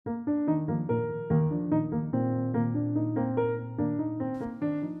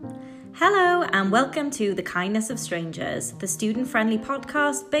Hello and welcome to The Kindness of Strangers, the student-friendly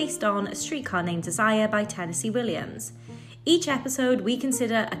podcast based on A Streetcar Named Desire by Tennessee Williams. Each episode we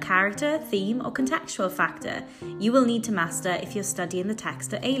consider a character, theme or contextual factor you will need to master if you're studying the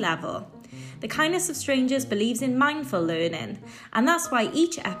text at A-level. The Kindness of Strangers believes in mindful learning, and that's why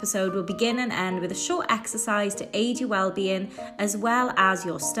each episode will begin and end with a short exercise to aid your well-being as well as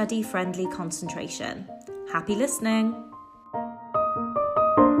your study-friendly concentration. Happy listening!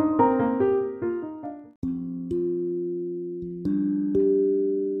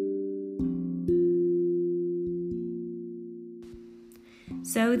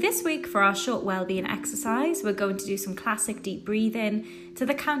 So this week for our short wellbeing exercise, we're going to do some classic deep breathing to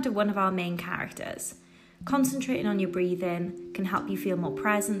the count of one of our main characters. Concentrating on your breathing can help you feel more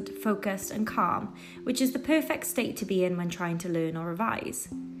present, focused and calm, which is the perfect state to be in when trying to learn or revise.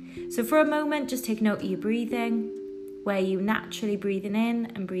 So for a moment, just take note of your breathing. Where are you naturally breathing in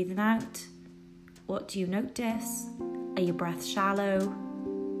and breathing out? What do you notice? Are your breaths shallow?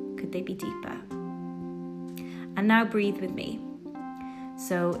 Could they be deeper? And now breathe with me.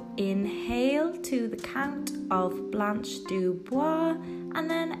 So inhale to the count of Blanche du Bois and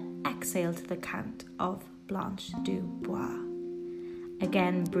then exhale to the count of Blanche du Bois.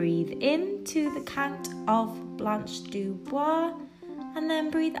 Again, breathe in to the count of Blanche du Bois and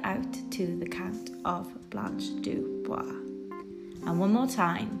then breathe out to the count of Blanche du Bois. And one more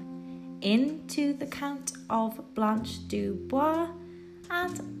time. In to the count of Blanche du Bois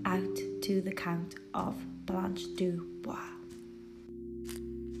and out to the count of Blanche du Bois.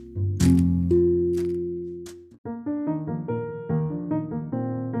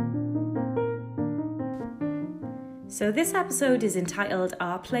 So this episode is entitled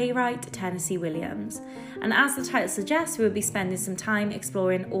Our Playwright, Tennessee Williams, and as the title suggests, we'll be spending some time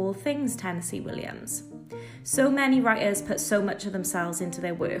exploring all things Tennessee Williams. So many writers put so much of themselves into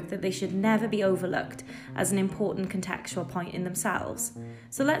their work that they should never be overlooked as an important contextual point in themselves.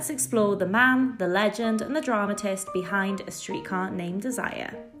 So let's explore the man, the legend, and the dramatist behind A Streetcar Named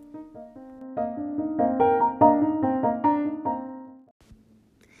Desire.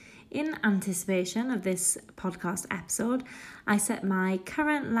 In anticipation of this podcast episode, I set my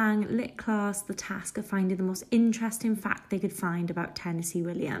current Lang Lit class the task of finding the most interesting fact they could find about Tennessee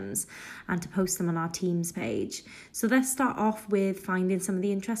Williams and to post them on our Teams page. So let's start off with finding some of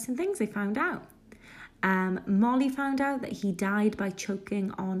the interesting things they found out. Molly found out that he died by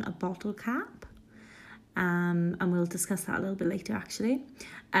choking on a bottle cap. And we'll discuss that a little bit later actually.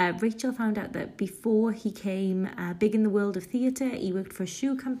 Rachel found out that before he came big in the world of theatre, he worked for a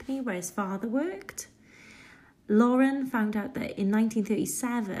shoe company where his father worked. Lauren found out that in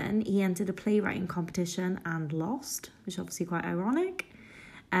 1937 he entered a playwriting competition and lost, which is obviously quite ironic.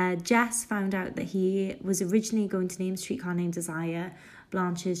 Jess found out that he was originally going to name Streetcar Named Desire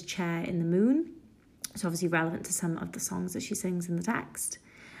Blanche's Chair in the Moon. It's obviously relevant to some of the songs that she sings in the text.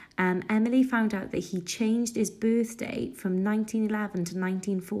 Emily found out that he changed his birth date from 1911 to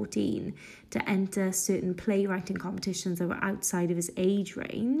 1914 to enter certain playwriting competitions that were outside of his age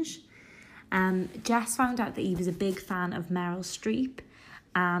range. Jess found out that he was a big fan of Meryl Streep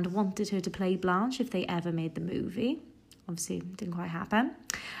and wanted her to play Blanche if they ever made the movie. Obviously, it didn't quite happen.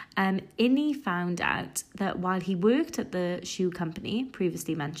 Innie found out that while he worked at the shoe company,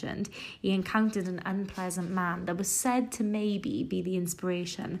 previously mentioned, he encountered an unpleasant man that was said to maybe be the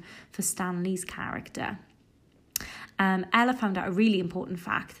inspiration for Stanley's character. Ella found out a really important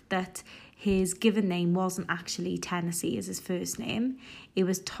fact that his given name wasn't actually Tennessee as his first name. It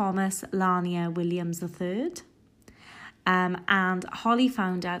was Thomas Lanier Williams III. And Holly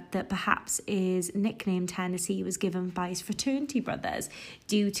found out that perhaps his nickname Tennessee was given by his fraternity brothers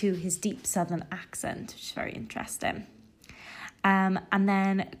due to his deep southern accent, which is very interesting. And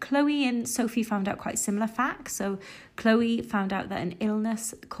then Chloe and Sophie found out quite similar facts. So Chloe found out that an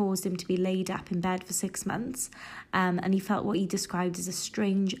illness caused him to be laid up in bed for 6 months, and he felt what he described as a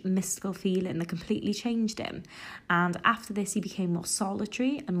strange mystical feeling that completely changed him. And after this, he became more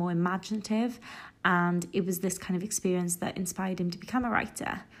solitary and more imaginative, and it was this kind of experience that inspired him to become a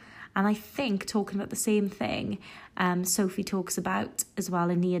writer. And I think, talking about the same thing, Sophie talks about as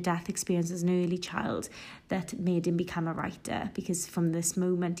well a near-death experience as an early child that made him become a writer, because from this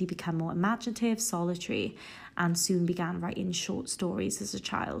moment he became more imaginative, solitary, and soon began writing short stories as a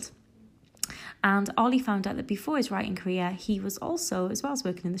child. And Ollie found out that before his writing career, he was also, as well as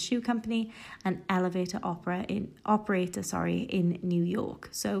working in the shoe company, an elevator operator in New York.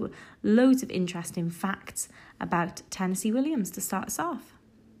 So loads of interesting facts about Tennessee Williams to start us off.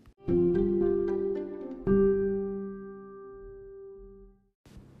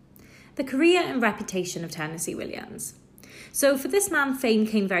 The career and reputation of Tennessee Williams. So for this man, fame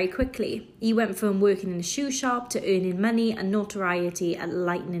came very quickly. He went from working in a shoe shop to earning money and notoriety at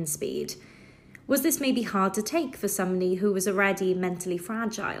lightning speed. Was this maybe hard to take for somebody who was already mentally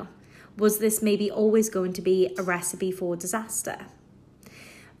fragile? Was this maybe always going to be a recipe for disaster?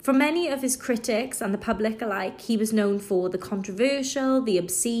 For many of his critics and the public alike, he was known for the controversial, the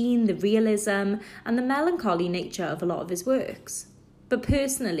obscene, the realism, and the melancholy nature of a lot of his works. But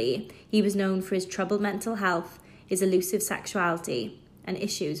personally, he was known for his troubled mental health, his elusive sexuality, and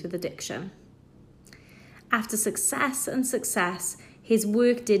issues with addiction. After success and success, his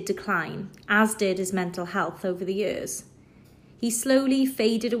work did decline, as did his mental health over the years. He slowly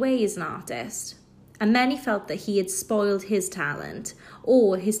faded away as an artist, and many felt that he had spoiled his talent,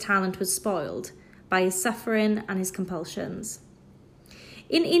 or his talent was spoiled by his suffering and his compulsions.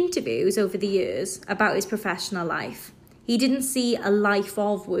 In interviews over the years about his professional life, he didn't see a life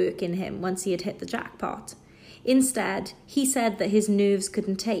of work in him once he had hit the jackpot. Instead, he said that his nerves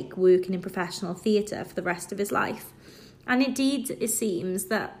couldn't take working in professional theatre for the rest of his life, and indeed it seems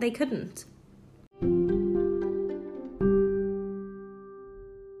that they couldn't.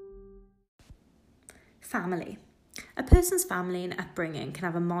 Family. A person's family and upbringing can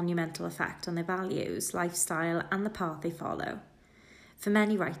have a monumental effect on their values, lifestyle, and the path they follow. For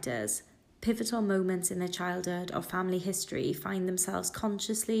many writers, pivotal moments in their childhood or family history find themselves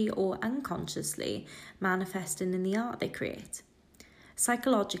consciously or unconsciously manifesting in the art they create.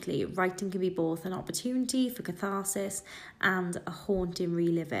 Psychologically, writing can be both an opportunity for catharsis and a haunting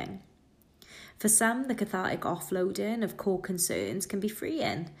reliving. For some, the cathartic offloading of core concerns can be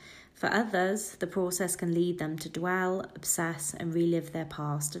freeing. For others, the process can lead them to dwell, obsess, and relive their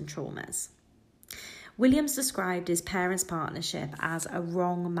past and traumas. Williams described his parents' partnership as a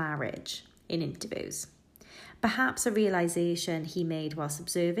wrong marriage in interviews. Perhaps a realisation he made whilst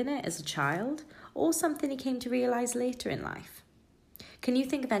observing it as a child, or something he came to realise later in life. Can you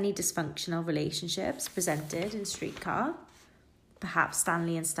think of any dysfunctional relationships presented in Streetcar? Perhaps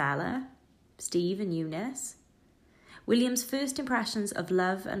Stanley and Stella, Steve and Eunice? Williams' first impressions of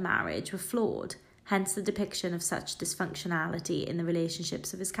love and marriage were flawed, hence the depiction of such dysfunctionality in the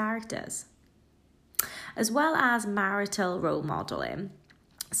relationships of his characters. As well as marital role modelling,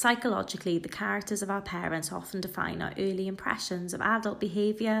 psychologically, the characters of our parents often define our early impressions of adult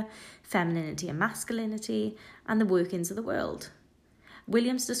behaviour, femininity and masculinity, and the workings of the world.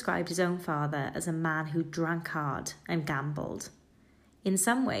 Williams described his own father as a man who drank hard and gambled. In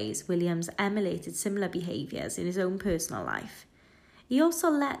some ways, Williams emulated similar behaviours in his own personal life. He also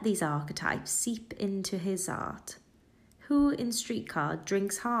let these archetypes seep into his art. Who in Streetcar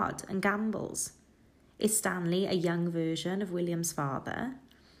drinks hard and gambles? Is Stanley a young version of Williams' father?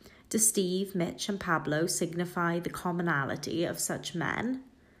 Do Steve, Mitch and Pablo signify the commonality of such men?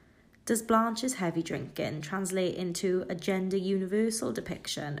 Does Blanche's heavy drinking translate into a gender universal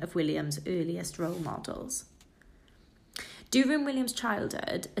depiction of Williams' earliest role models? During Williams'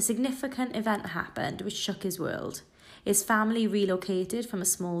 childhood, a significant event happened which shook his world. His family relocated from a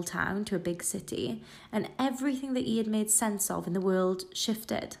small town to a big city, and everything that he had made sense of in the world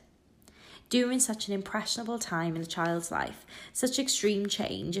shifted. During such an impressionable time in a child's life, such extreme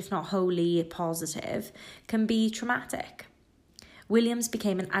change, if not wholly positive, can be traumatic. Williams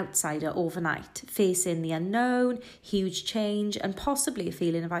became an outsider overnight, facing the unknown, huge change, and possibly a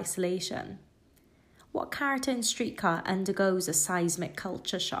feeling of isolation. What character in Streetcar undergoes a seismic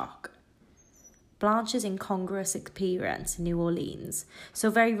culture shock? Blanche's incongruous appearance in New Orleans, so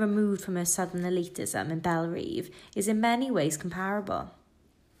very removed from her southern elitism in Belle Reve, is in many ways comparable.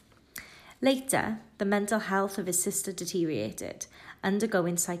 Later, the mental health of his sister deteriorated,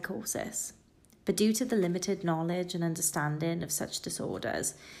 undergoing psychosis. But due to the limited knowledge and understanding of such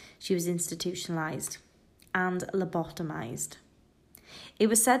disorders, she was institutionalised and lobotomized. It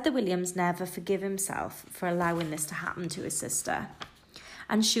was said that Williams never forgave himself for allowing this to happen to his sister,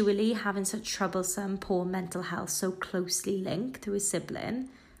 and surely having such troublesome, poor mental health so closely linked to his sibling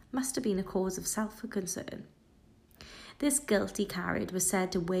must have been a cause of self-concern. This guilt he carried was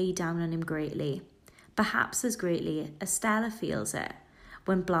said to weigh down on him greatly, perhaps as greatly as Stella feels it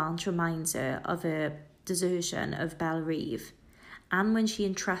when Blanche reminds her of her desertion of Belle Reve, and when she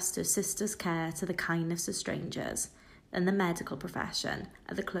entrusts her sister's care to the kindness of strangers and the medical profession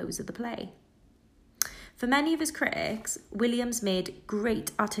at the close of the play. For many of his critics, Williams made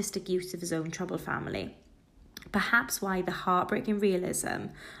great artistic use of his own troubled family, perhaps why the heartbreaking realism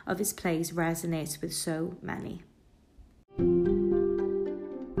of his plays resonates with so many.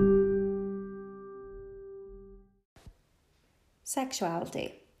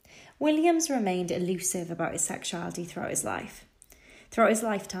 Sexuality. Williams remained elusive about his sexuality throughout his life. Throughout his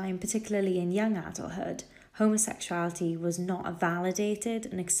lifetime, particularly in young adulthood, homosexuality was not a validated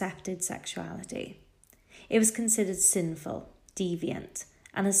and accepted sexuality. It was considered sinful, deviant,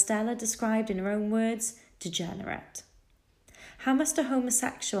 and as Stella described in her own words, degenerate. How must a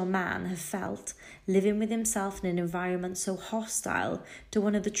homosexual man have felt living with himself in an environment so hostile to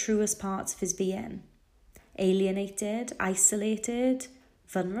one of the truest parts of his being? Alienated, isolated,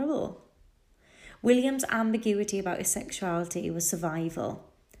 vulnerable. William's ambiguity about his sexuality was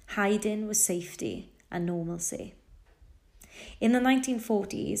survival. Hiding was safety and normalcy. In the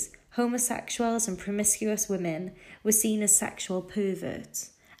 1940s, homosexuals and promiscuous women were seen as sexual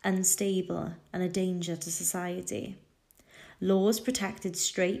perverts, unstable and a danger to society. Laws protected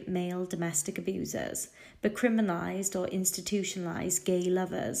straight male domestic abusers, but criminalised or institutionalised gay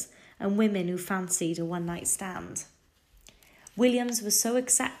lovers and women who fancied a one-night stand. Williams was so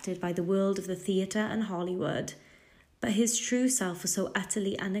accepted by the world of the theatre and Hollywood, but his true self was so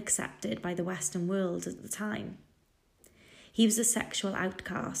utterly unaccepted by the Western world at the time. He was a sexual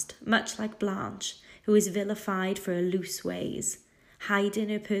outcast, much like Blanche, who is vilified for her loose ways, hiding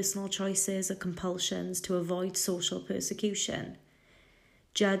her personal choices or compulsions to avoid social persecution.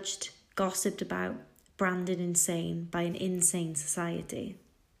 Judged, gossiped about, branded insane by an insane society.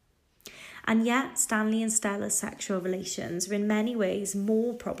 And yet, Stanley and Stella's sexual relations were in many ways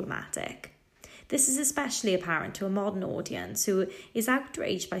more problematic. This is especially apparent to a modern audience who is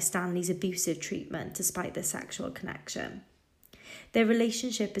outraged by Stanley's abusive treatment despite their sexual connection. Their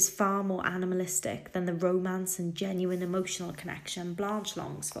relationship is far more animalistic than the romance and genuine emotional connection Blanche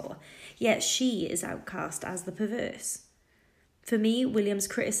longs for, yet she is outcast as the perverse. For me, William's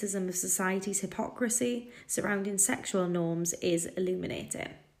criticism of society's hypocrisy surrounding sexual norms is illuminating.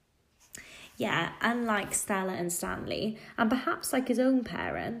 Yeah, unlike Stella and Stanley, and perhaps like his own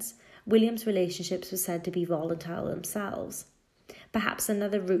parents, William's relationships were said to be volatile themselves. Perhaps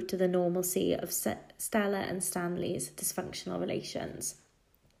another route to the normalcy of Stella and Stanley's dysfunctional relations.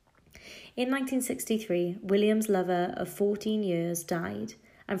 In 1963, William's lover of 14 years died,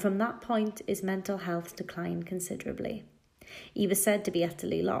 and from that point his mental health declined considerably. He was said to be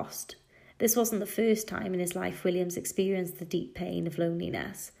utterly lost. This wasn't the first time in his life Williams experienced the deep pain of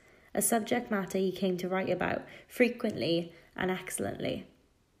loneliness, a subject matter he came to write about frequently and excellently.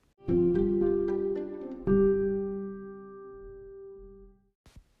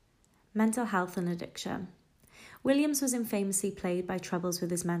 Mental health and addiction. Williams was infamously plagued by troubles with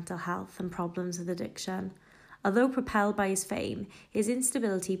his mental health and problems with addiction. Although propelled by his fame, his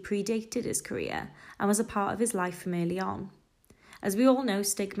instability predated his career and was a part of his life from early on. As we all know,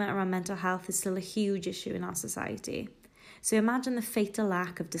 stigma around mental health is still a huge issue in our society. So imagine the fatal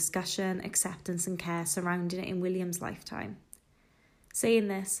lack of discussion, acceptance and care surrounding it in Williams' lifetime. Saying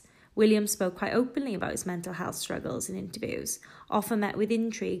this, Williams spoke quite openly about his mental health struggles in interviews, often met with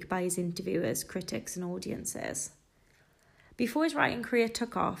intrigue by his interviewers, critics and audiences. Before his writing career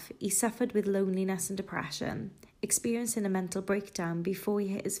took off, he suffered with loneliness and depression, experiencing a mental breakdown before he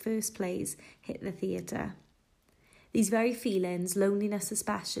hit his first plays hit the theatre. These very feelings, loneliness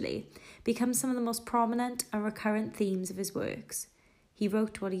especially, become some of the most prominent and recurrent themes of his works. He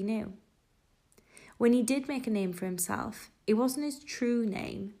wrote what he knew. When he did make a name for himself, it wasn't his true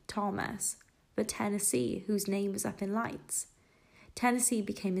name, Thomas, but Tennessee, whose name was up in lights. Tennessee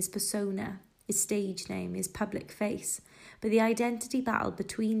became his persona, his stage name, his public face, but the identity battle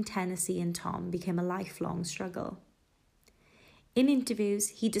between Tennessee and Tom became a lifelong struggle. In interviews,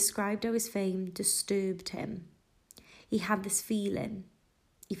 he described how his fame disturbed him. He had this feeling.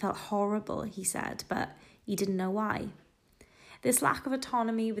 He felt horrible, he said, but he didn't know why. This lack of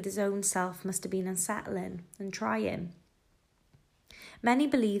autonomy with his own self must have been unsettling and trying. Many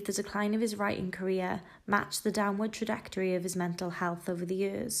believe the decline of his writing career matched the downward trajectory of his mental health over the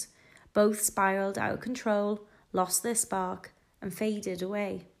years. Both spiralled out of control, lost their spark, and faded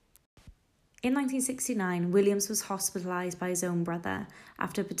away. In 1969, Williams was hospitalised by his own brother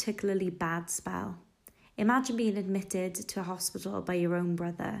after a particularly bad spell. Imagine being admitted to a hospital by your own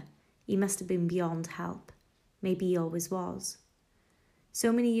brother. He must have been beyond help. Maybe he always was.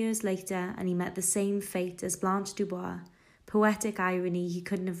 So many years later, and he met the same fate as Blanche Dubois. Poetic irony he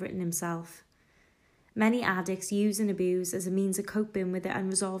couldn't have written himself. Many addicts use and abuse as a means of coping with their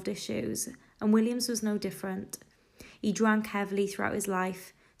unresolved issues, and Williams was no different. He drank heavily throughout his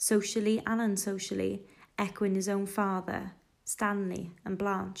life, socially and unsocially, echoing his own father, Stanley and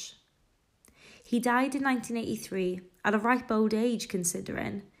Blanche. He died in 1983, at a ripe old age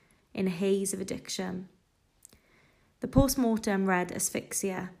considering, in a haze of addiction. The post-mortem read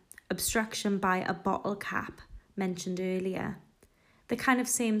asphyxia, obstruction by a bottle cap, mentioned earlier. The kind of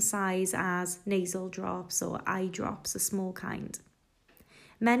same size as nasal drops or eye drops, a small kind.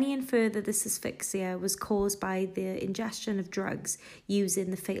 Many infer that this asphyxia was caused by the ingestion of drugs using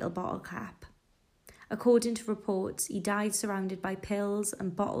the fatal bottle cap. According to reports, he died surrounded by pills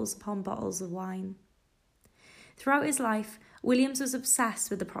and bottles upon bottles of wine. Throughout his life, Williams was obsessed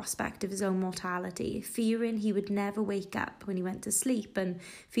with the prospect of his own mortality, fearing he would never wake up when he went to sleep and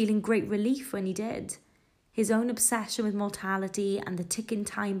feeling great relief when he did. His own obsession with mortality and the ticking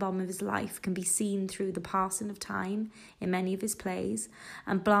time bomb of his life can be seen through the passing of time in many of his plays,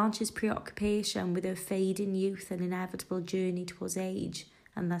 and Blanche's preoccupation with her fading youth and inevitable journey towards age,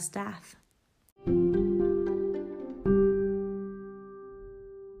 and thus death.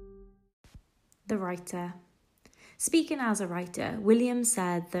 The writer. Speaking as a writer, Williams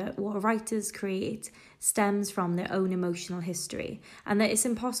said that what writers create stems from their own emotional history, and that it's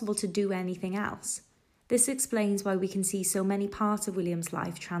impossible to do anything else. This explains why we can see so many parts of Williams'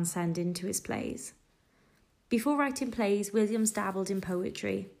 life transcend into his plays. Before writing plays, Williams dabbled in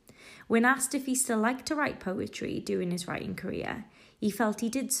poetry. When asked if he still liked to write poetry during his writing career, he felt he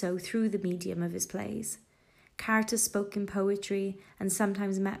did so through the medium of his plays. Characters spoke in poetry and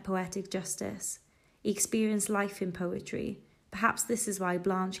sometimes met poetic justice. He experienced life in poetry. Perhaps this is why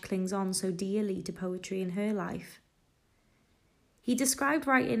Blanche clings on so dearly to poetry in her life. He described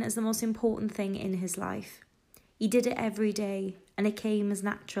writing as the most important thing in his life. He did it every day, and it came as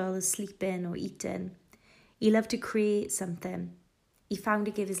natural as sleeping or eating. He loved to create something. He found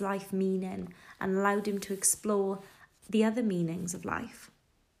it gave his life meaning and allowed him to explore the other meanings of life.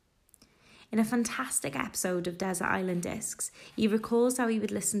 In a fantastic episode of Desert Island Discs, he recalls how he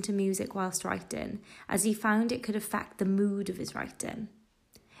would listen to music whilst writing, as he found it could affect the mood of his writing.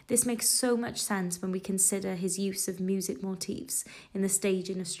 This makes so much sense when we consider his use of music motifs in the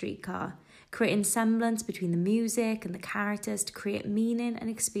staging of Streetcar, creating semblance between the music and the characters to create meaning and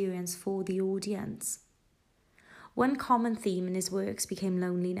experience for the audience. One common theme in his works became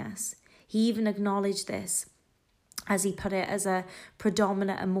loneliness. He even acknowledged this, as he put it, as a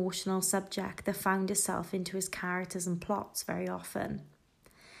predominant emotional subject that found itself into his characters and plots very often.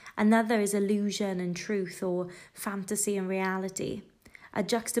 Another is illusion and truth, or fantasy and reality, a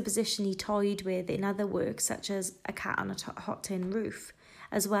juxtaposition he toyed with in other works such as A Cat on a Hot Tin Roof,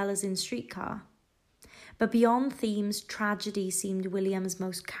 as well as in Streetcar. But beyond themes, tragedy seemed Williams'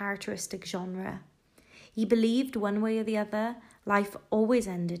 most characteristic genre. He believed one way or the other, life always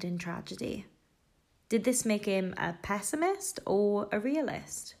ended in tragedy. Did this make him a pessimist or a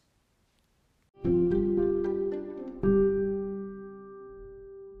realist?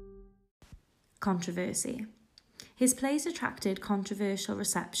 Controversy. His plays attracted controversial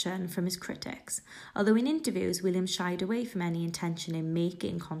reception from his critics, although in interviews Williams shied away from any intention in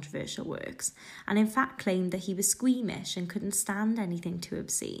making controversial works, and in fact claimed that he was squeamish and couldn't stand anything too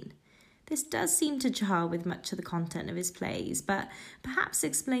obscene. This does seem to jar with much of the content of his plays, but perhaps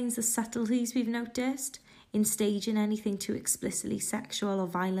explains the subtleties we've noticed in staging anything too explicitly sexual or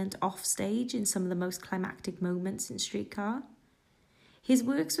violent offstage in some of the most climactic moments in Streetcar. His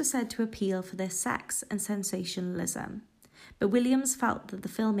works were said to appeal for their sex and sensationalism, but Williams felt that the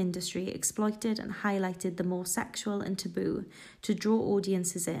film industry exploited and highlighted the more sexual and taboo to draw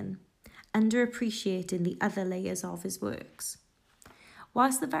audiences in, underappreciating the other layers of his works.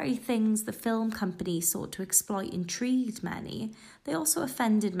 Whilst the very things the film company sought to exploit intrigued many, they also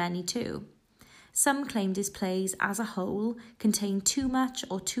offended many too. Some claimed his plays as a whole contained too much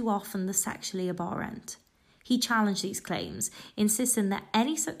or too often the sexually abhorrent. He challenged these claims, insisting that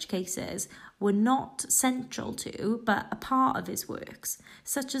any such cases were not central to, but a part of his works,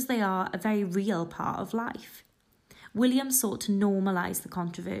 such as they are a very real part of life. Williams sought to normalise the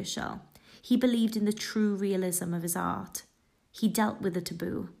controversial. He believed in the true realism of his art. He dealt with the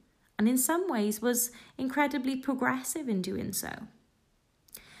taboo, and in some ways was incredibly progressive in doing so.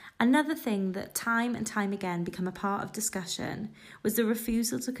 Another thing that time and time again became a part of discussion was the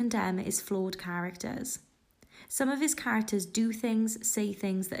refusal to condemn his flawed characters. Some of his characters do things, say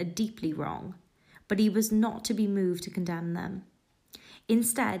things that are deeply wrong, but he was not to be moved to condemn them.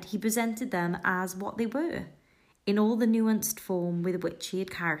 Instead, he presented them as what they were, in all the nuanced form with which he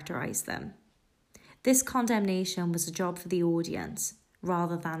had characterised them. This condemnation was a job for the audience,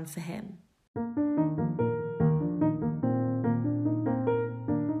 rather than for him.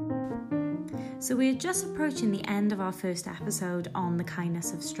 So we're just approaching the end of our first episode on the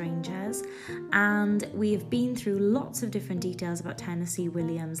kindness of strangers, and we have been through lots of different details about Tennessee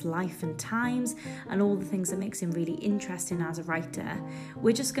Williams' life and times and all the things that makes him really interesting as a writer.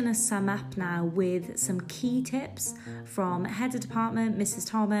 We're just going to sum up now with some key tips from Head of Department, Mrs.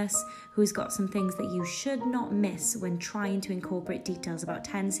 Thomas, who's got some things that you should not miss when trying to incorporate details about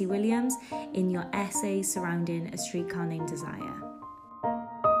Tennessee Williams in your essay surrounding A Streetcar Named Desire.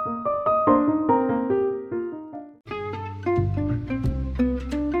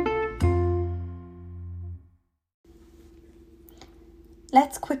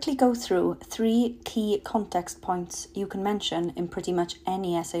 Let's quickly go through 3 key context points you can mention in pretty much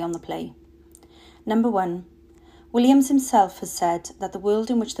any essay on the play. Number 1. Williams himself has said that the world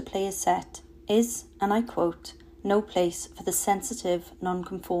in which the play is set is, and I quote, no place for the sensitive,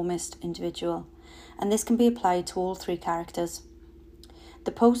 nonconformist individual, and this can be applied to all 3 characters.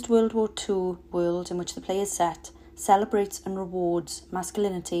 The post-World War II world in which the play is set celebrates and rewards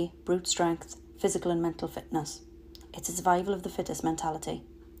masculinity, brute strength, physical and mental fitness. It's a survival of the fittest mentality.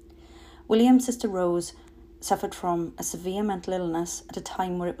 William's sister Rose suffered from a severe mental illness at a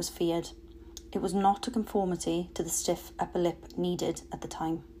time where it was feared. It was not a conformity to the stiff upper lip needed at the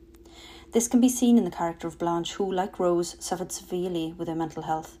time. This can be seen in the character of Blanche, who, like Rose, suffered severely with her mental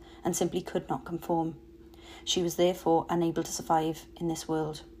health and simply could not conform. She was therefore unable to survive in this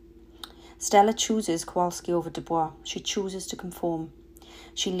world. Stella chooses Kowalski over Dubois. She chooses to conform.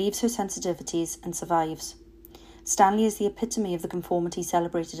 She leaves her sensitivities and survives. Stanley is the epitome of the conformity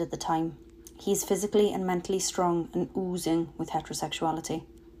celebrated at the time. He is physically and mentally strong and oozing with heterosexuality.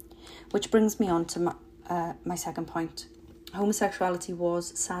 Which brings me on to my second point. Homosexuality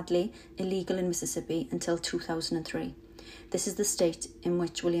was, sadly, illegal in Mississippi until 2003. This is the state in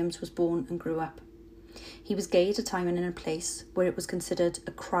which Williams was born and grew up. He was gay at a time and in a place where it was considered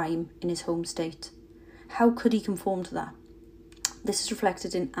a crime in his home state. How could he conform to that? This is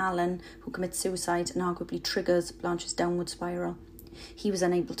reflected in Alan, who commits suicide and arguably triggers Blanche's downward spiral. He was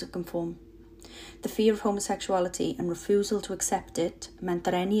unable to conform. The fear of homosexuality and refusal to accept it meant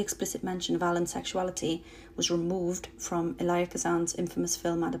that any explicit mention of Alan's sexuality was removed from Elia Kazan's infamous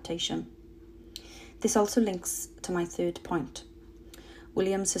film adaptation. This also links to my third point,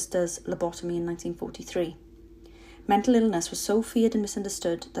 William's sister's lobotomy in 1943. Mental illness was so feared and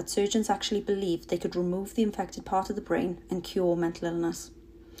misunderstood that surgeons actually believed they could remove the infected part of the brain and cure mental illness.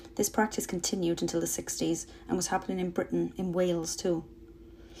 This practice continued until the 60s and was happening in Britain, in Wales too.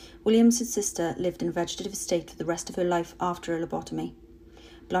 William's sister lived in a vegetative state for the rest of her life after a lobotomy.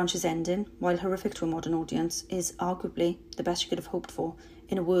 Blanche's ending, while horrific to a modern audience, is arguably the best you could have hoped for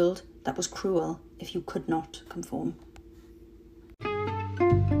in a world that was cruel if you could not conform.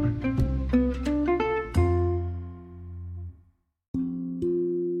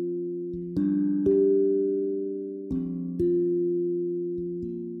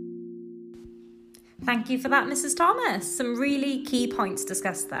 Thank you for that, Mrs. Thomas. Some really key points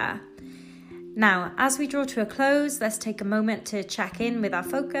discussed there. Now, as we draw to a close, let's take a moment to check in with our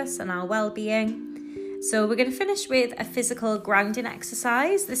focus and our well-being. So we're going to finish with a physical grounding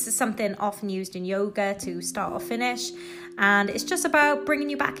exercise. This is something often used in yoga to start or finish, and it's just about bringing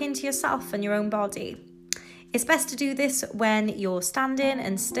you back into yourself and your own body. It's best to do this when you're standing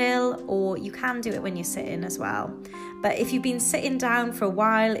and still, or you can do it when you're sitting as well. But if you've been sitting down for a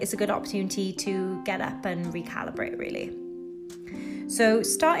while, it's a good opportunity to get up and recalibrate, really. So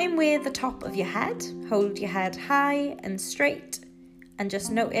starting with the top of your head, hold your head high and straight and just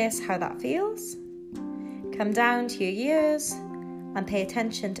notice how that feels. Come down to your ears and pay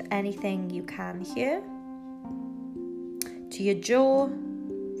attention to anything you can hear. To your jaw,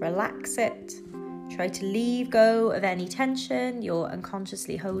 relax it. Try to leave go of any tension you're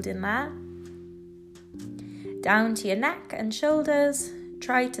unconsciously holding there. Down to your neck and shoulders.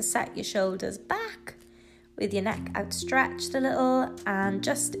 Try to set your shoulders back with your neck outstretched a little and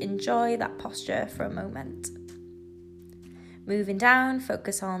just enjoy that posture for a moment. Moving down,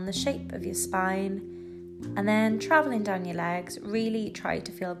 focus on the shape of your spine and then travelling down your legs, really try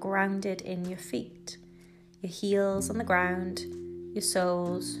to feel grounded in your feet, your heels on the ground, your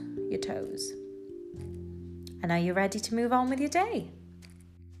soles, your toes. And are you ready to move on with your day?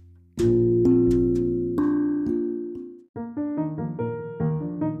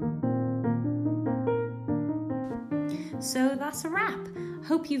 So that's a wrap.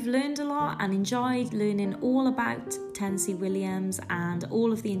 Hope you've learned a lot and enjoyed learning all about Tennessee Williams and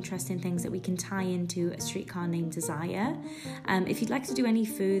all of the interesting things that we can tie into A Streetcar Named Desire. If you'd like to do any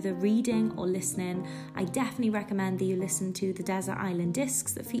further reading or listening, I definitely recommend that you listen to the Desert Island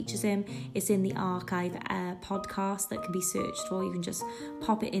Discs that features him. It's in the archive podcast that can be searched for. You can just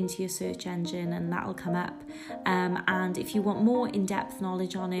pop it into your search engine and that'll come up. And if you want more in-depth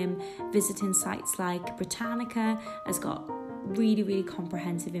knowledge on him, visiting sites like Britannica has got really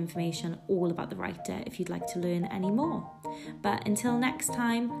comprehensive information all about the writer if you'd like to learn any more. But until next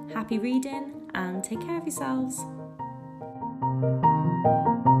time, happy reading and take care of yourselves.